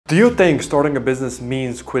Do you think starting a business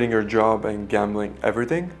means quitting your job and gambling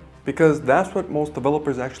everything? Because that's what most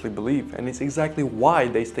developers actually believe, and it's exactly why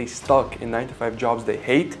they stay stuck in 9-to-5 jobs they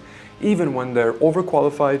hate, even when they're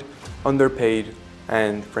overqualified, underpaid,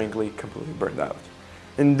 and frankly, completely burned out.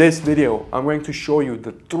 In this video, I'm going to show you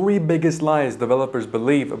the 3 biggest lies developers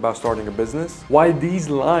believe about starting a business, why these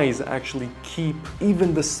lies actually keep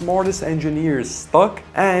even the smartest engineers stuck,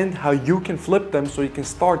 and how you can flip them so you can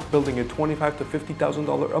start building a $25,000 to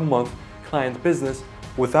 $50,000 a month client business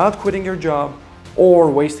without quitting your job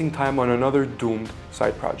or wasting time on another doomed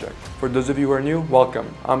side project. For those of you who are new,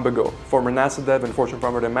 welcome. I'm Bago, former NASA dev and Fortune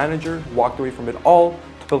 500 manager, walked away from it all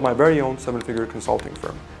to build my very own 7-figure consulting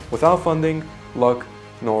firm without funding, luck,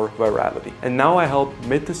 nor virality. And now I help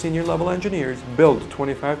mid to senior level engineers build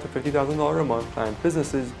 $25,000 to $50,000 a month client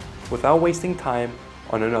businesses without wasting time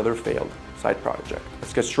on another failed side project.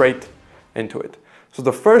 Let's get straight into it. So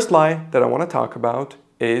the first lie that I want to talk about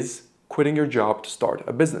is quitting your job to start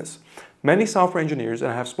a business. Many software engineers,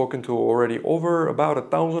 and I have spoken to already over about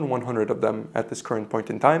 1,100 of them at this current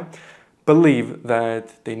point in time, believe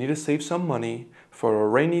that they need to save some money for a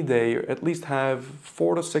rainy day, or at least have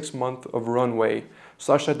 4 to 6 months of runway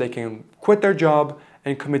such that they can quit their job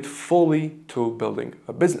and commit fully to building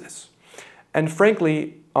a business. And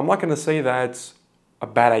frankly, I'm not going to say that's a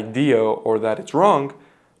bad idea or that it's wrong,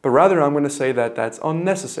 but rather I'm going to say that that's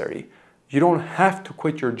unnecessary. You don't have to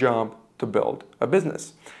quit your job to build a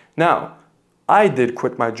business. Now, I did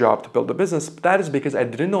quit my job to build a business, but that is because I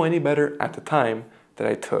didn't know any better at the time that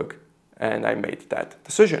I took and I made that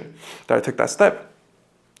decision, that I took that step.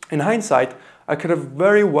 In hindsight, I could have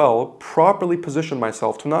very well properly positioned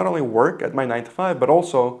myself to not only work at my 9-to-5, but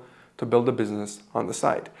also to build a business on the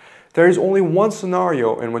side. There is only one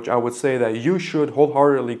scenario in which I would say that you should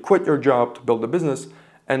wholeheartedly quit your job to build a business,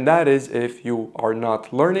 and that is if you are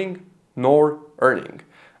not learning nor earning.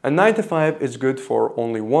 A 9-to-5 is good for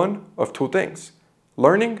only one of 2 things: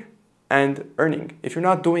 learning and earning. If you're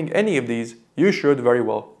not doing any of these, you should very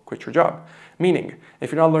well quit your job. Meaning,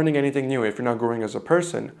 if you're not learning anything new, if you're not growing as a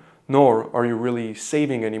person, nor are you really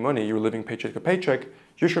saving any money, you're living paycheck to paycheck,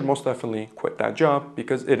 you should most definitely quit that job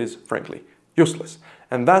because it is, frankly, useless.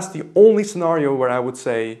 And that's the only scenario where I would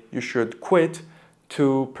say you should quit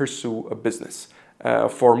to pursue a business.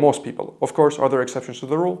 For most people. Of course, are there exceptions to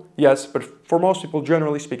the rule? Yes, but for most people,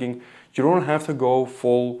 generally speaking, you don't have to go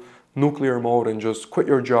full nuclear mode and just quit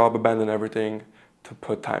your job, abandon everything to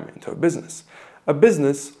put time into a business. A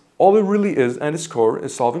business, all it really is at its core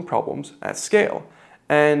is solving problems at scale.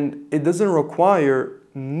 And it doesn't require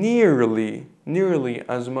nearly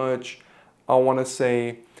as much, I want to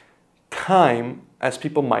say, time as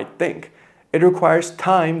people might think. It requires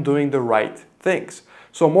time doing the right things.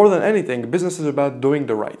 So more than anything, business is about doing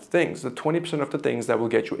the right things, the 20% of the things that will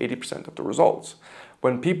get you 80% of the results.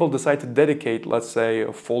 When people decide to dedicate, let's say,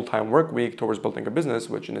 a full-time work week towards building a business,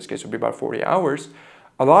 which in this case would be about 40 hours,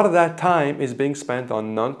 a lot of that time is being spent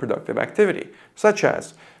on non-productive activity, such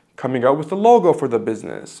as coming up with the logo for the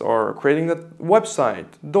business or creating the website,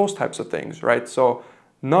 those types of things, right? So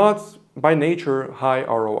not by nature high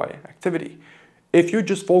ROI activity. If you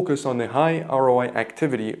just focus on the high ROI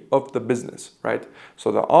activity of the business, right?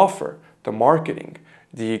 So the offer, the marketing,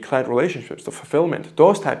 the client relationships, the fulfillment,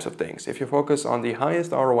 those types of things. If you focus on the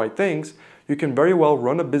highest ROI things, you can very well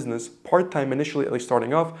run a business part-time initially, at least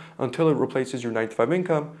starting off, until it replaces your 9-to-5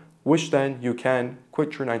 income, which then you can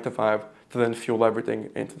quit your 9-to-5 to then fuel everything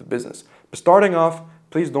into the business. But starting off,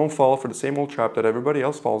 please don't fall for the same old trap that everybody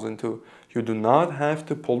else falls into. You do not have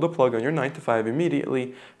to pull the plug on your 9-to-5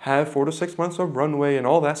 immediately, have 4 to 6 months of runway and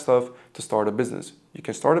all that stuff to start a business. You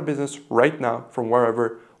can start a business right now from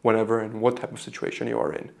wherever, whenever, and what type of situation you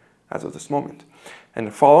are in as of this moment.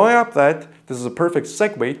 And following up that, this is a perfect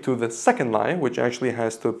segue to the second lie, which actually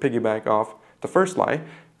has to piggyback off the first lie,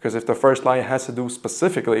 because if the first lie has to do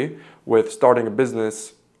specifically with starting a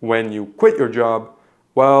business when you quit your job,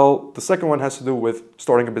 well, the second one has to do with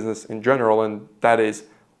starting a business in general, and that is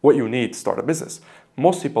what you need to start a business.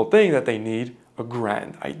 Most people think that they need a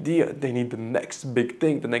grand idea. They need the next big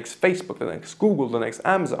thing, the next Facebook, the next Google, the next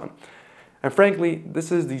Amazon. And frankly,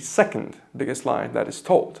 this is the second biggest lie that is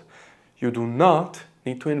told. You do not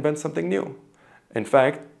need to invent something new. In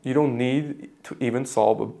fact, you don't need to even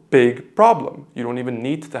solve a big problem. You don't even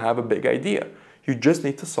need to have a big idea. You just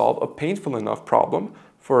need to solve a painful enough problem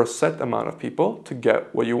for a set amount of people to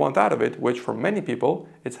get what you want out of it, which for many people,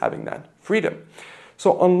 it's having that freedom.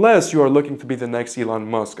 So unless you are looking to be the next Elon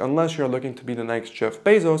Musk, unless you're looking to be the next Jeff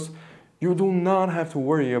Bezos, you do not have to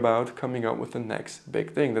worry about coming up with the next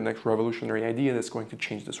big thing, the next revolutionary idea that's going to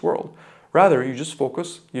change this world. Rather, you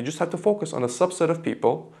just have to focus on a subset of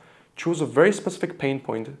people Choose a very specific pain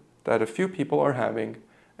point that a few people are having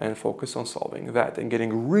and focus on solving that and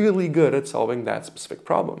getting really good at solving that specific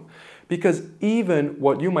problem. Because even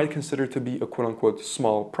what you might consider to be a quote-unquote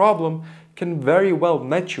small problem can very well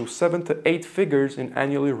net you 7 to 8 figures in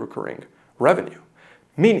annually recurring revenue.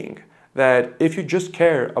 Meaning that if you just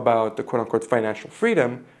care about the quote-unquote financial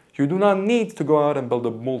freedom, you do not need to go out and build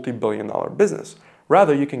a multi-billion-dollar business.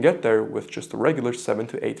 Rather, you can get there with just a regular 7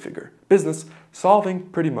 to 8 figure business, solving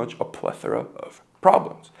pretty much a plethora of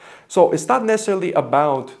problems. So it's not necessarily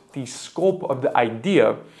about the scope of the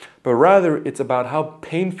idea, but rather it's about how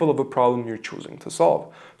painful of a problem you're choosing to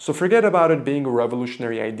solve. So forget about it being a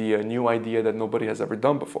revolutionary idea, a new idea that nobody has ever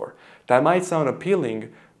done before. That might sound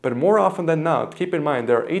appealing, but more often than not, keep in mind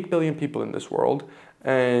there are 8 billion people in this world,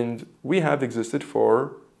 and we have existed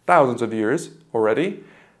for thousands of years already.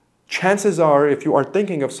 Chances are, if you are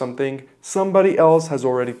thinking of something, somebody else has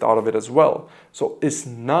already thought of it as well. So it's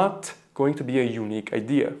not going to be a unique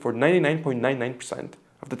idea for 99.99%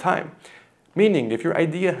 of the time. Meaning, if your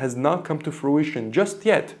idea has not come to fruition just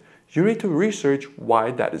yet, you need to research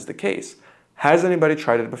why that is the case. Has anybody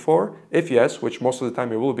tried it before? If yes, which most of the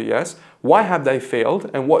time it will be yes, why have they failed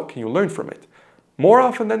and what can you learn from it? More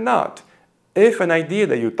often than not, if an idea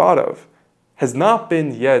that you thought of has not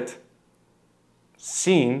been yet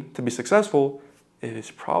seen to be successful, it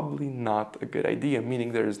is probably not a good idea,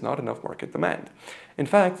 meaning there is not enough market demand. In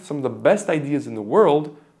fact, some of the best ideas in the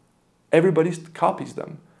world, everybody copies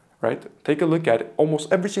them, right? Take a look at it.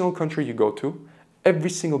 Almost every single country you go to,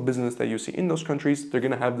 every single business that you see in those countries, they're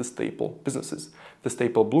going to have the staple businesses. The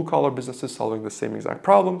staple blue-collar businesses solving the same exact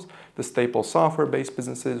problems, the staple software-based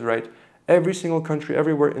businesses, right? Every single country,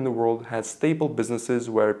 everywhere in the world has staple businesses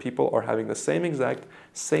where people are having the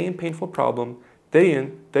same painful problem day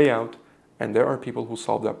in, day out, and there are people who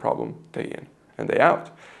solve that problem day in and day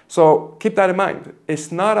out. So keep that in mind.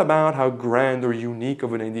 It's not about how grand or unique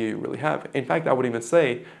of an idea you really have. In fact, I would even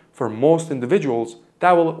say for most individuals,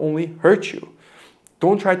 that will only hurt you.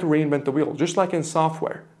 Don't try to reinvent the wheel. Just like in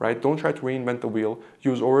software, right? Don't try to reinvent the wheel.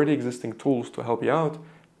 Use already existing tools to help you out.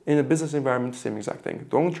 In a business environment, same exact thing.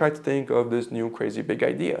 Don't try to think of this new crazy big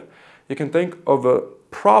idea. You can think of a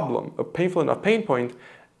problem, a painful enough pain point,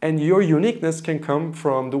 and your uniqueness can come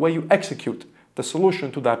from the way you execute the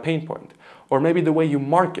solution to that pain point, or maybe the way you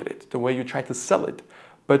market it, the way you try to sell it.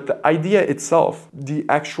 But the idea itself, the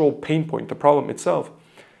actual pain point, the problem itself,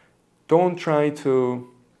 don't try to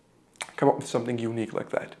come up with something unique like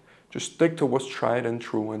that. Just stick to what's tried and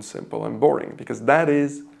true and simple and boring, because that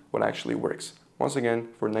is what actually works. Once again,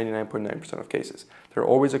 for 99.9% of cases. There are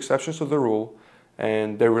always exceptions to the rule,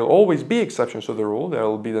 and there will always be exceptions to the rule. There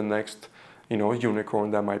will be the next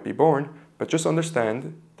unicorn that might be born, but just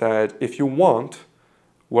understand that if you want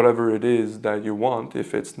whatever it is that you want,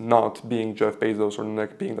 if it's not being Jeff Bezos or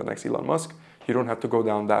being the next Elon Musk, you don't have to go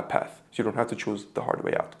down that path. You don't have to choose the hard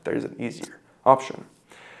way out. There is an easier option.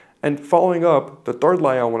 And following up, the third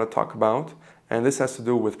lie I want to talk about, and this has to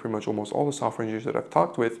do with pretty much almost all the software engineers that I've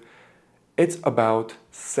talked with, it's about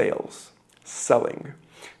sales, selling.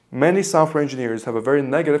 Many software engineers have a very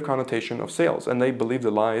negative connotation of sales, and they believe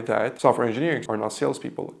the lie that software engineers are not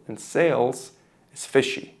salespeople. And sales is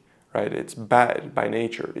fishy, right? It's bad by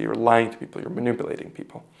nature. You're lying to people, you're manipulating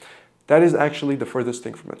people. That is actually the furthest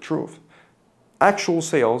thing from the truth. Actual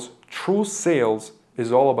sales, true sales,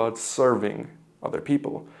 is all about serving other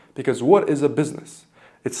people. Because what is a business?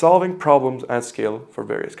 It's solving problems at scale for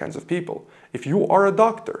various kinds of people. If you are a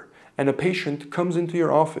doctor, and a patient comes into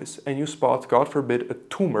your office and you spot, God forbid, a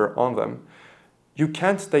tumor on them, you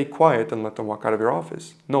can't stay quiet and let them walk out of your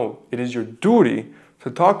office. No, it is your duty to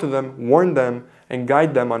talk to them, warn them, and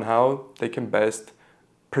guide them on how they can best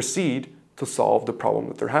proceed to solve the problem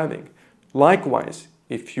that they're having. Likewise,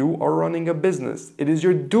 if you are running a business, it is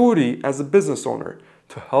your duty as a business owner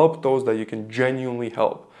to help those that you can genuinely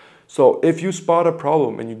help. So if you spot a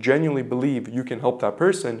problem and you genuinely believe you can help that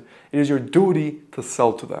person, it is your duty to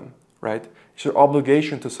sell to them. Right? It's your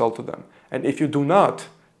obligation to sell to them. And if you do not,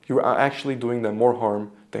 you are actually doing them more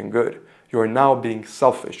harm than good. You are now being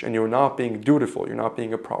selfish and you're not being dutiful. You're not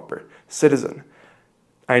being a proper citizen.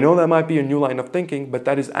 I know that might be a new line of thinking, but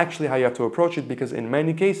that is actually how you have to approach it, because in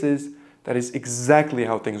many cases, that is exactly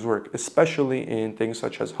how things work, especially in things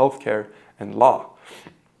such as healthcare and law,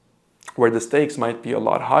 where the stakes might be a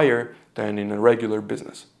lot higher than in a regular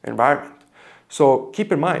business environment. So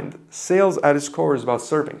keep in mind, sales at its core is about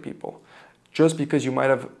serving people. Just because you might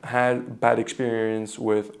have had bad experience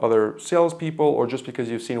with other salespeople, or just because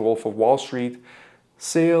you've seen Wolf of Wall Street,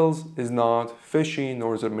 sales is not fishy,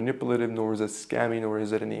 nor is it manipulative, nor is it scammy, nor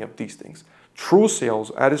is it any of these things. True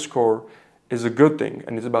sales at its core is a good thing,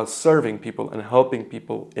 and it's about serving people and helping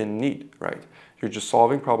people in need, right? You're just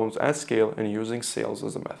solving problems at scale and using sales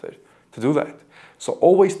as a method to do that. So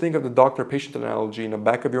always think of the doctor-patient analogy in the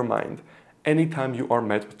back of your mind anytime you are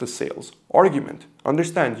met with the sales argument.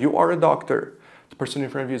 Understand, you are a doctor. The person in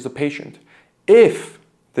front of you is a patient. If,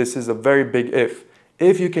 this is a very big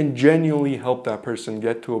if you can genuinely help that person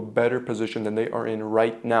get to a better position than they are in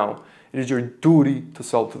right now, it is your duty to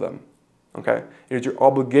sell to them, okay? It is your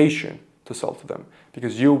obligation to sell to them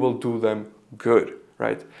because you will do them good,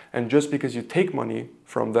 right? And just because you take money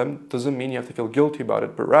from them doesn't mean you have to feel guilty about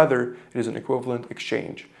it, but rather it is an equivalent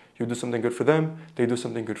exchange. You do something good for them, they do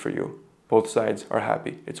something good for you. Both sides are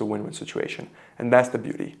happy. It's a win-win situation. And that's the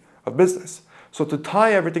beauty of business. So to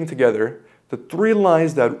tie everything together, the 3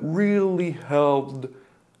 lies that really held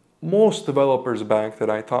most developers back that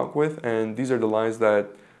I talk with, and these are the lies that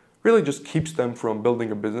really just keeps them from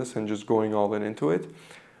building a business and just going all in into it.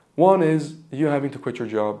 One is you having to quit your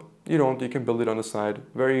job. You don't, you can build it on the side.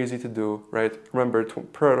 Very easy to do, right? Remember,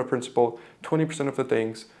 Pareto principle, 20% of the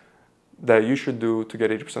things that you should do to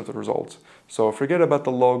get 80% of the results. So forget about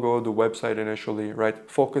the logo, the website initially,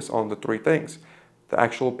 right? Focus on the 3 things. The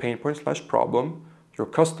actual pain point / problem, your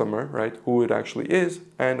customer, right? Who it actually is,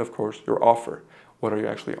 and of course, your offer. What are you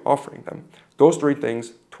actually offering them? Those 3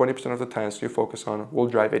 things, 20% of the tasks you focus on will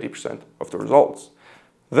drive 80% of the results.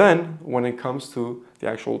 Then, when it comes to the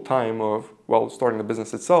actual time of, well, starting the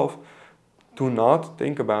business itself, do not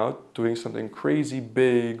think about doing something crazy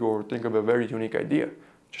big or think of a very unique idea.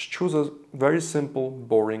 Just choose a very simple,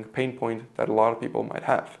 boring pain point that a lot of people might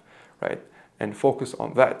have, right? And focus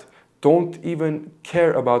on that. Don't even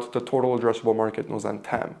care about the total addressable market, known as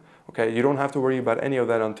TAM, okay? You don't have to worry about any of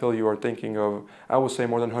that until you are thinking of, I would say,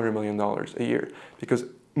 more than $100 million a year. Because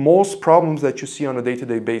most problems that you see on a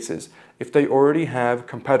day-to-day basis, if they already have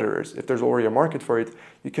competitors, if there's already a market for it,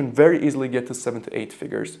 you can very easily get to 7 to 8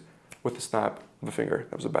 figures with the snap of a finger.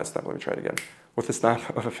 That was a bad snap, let me try it again. With the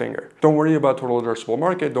snap of a finger. Don't worry about total addressable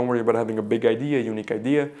market. Don't worry about having a big idea, a unique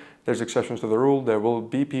idea. There's exceptions to the rule. There will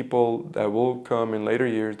be people that will come in later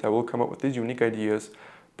years that will come up with these unique ideas,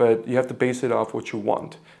 but you have to base it off what you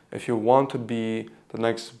want. If you want to be the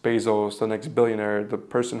next Bezos, the next billionaire, the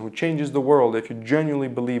person who changes the world, if you genuinely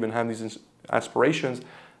believe and have these aspirations,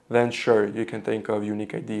 then sure, you can think of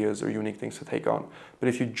unique ideas or unique things to take on. But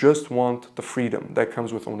if you just want the freedom that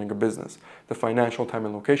comes with owning a business, the financial time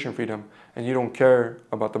and location freedom, and you don't care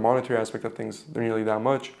about the monetary aspect of things nearly that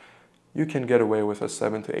much, you can get away with a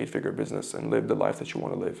 7 to 8 figure business and live the life that you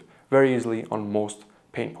want to live very easily on most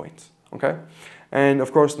pain points, okay? And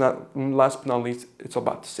of course, last but not least, it's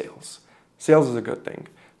about sales. Sales is a good thing.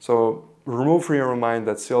 So remove from your mind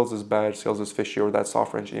that sales is bad, sales is fishy, or that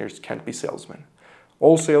software engineers can't be salesmen.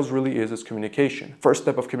 All sales really is communication. First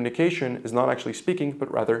step of communication is not actually speaking,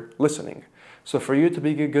 but rather listening. So for you to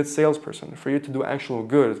be a good salesperson, for you to do actual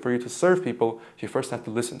good, for you to serve people, you first have to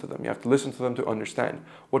listen to them. You have to listen to them to understand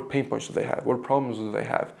what pain points do they have, what problems do they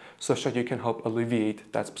have, such that you can help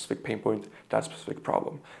alleviate that specific pain point, that specific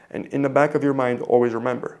problem. And in the back of your mind, always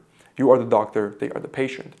remember, you are the doctor, they are the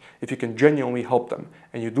patient. If you can genuinely help them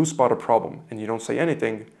and you do spot a problem and you don't say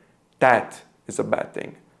anything, that is a bad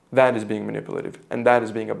thing. That is being manipulative, and that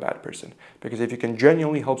is being a bad person. Because if you can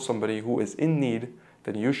genuinely help somebody who is in need,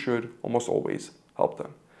 then you should almost always help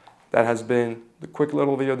them. That has been the quick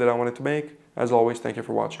little video that I wanted to make. As always, thank you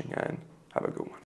for watching and have a good one.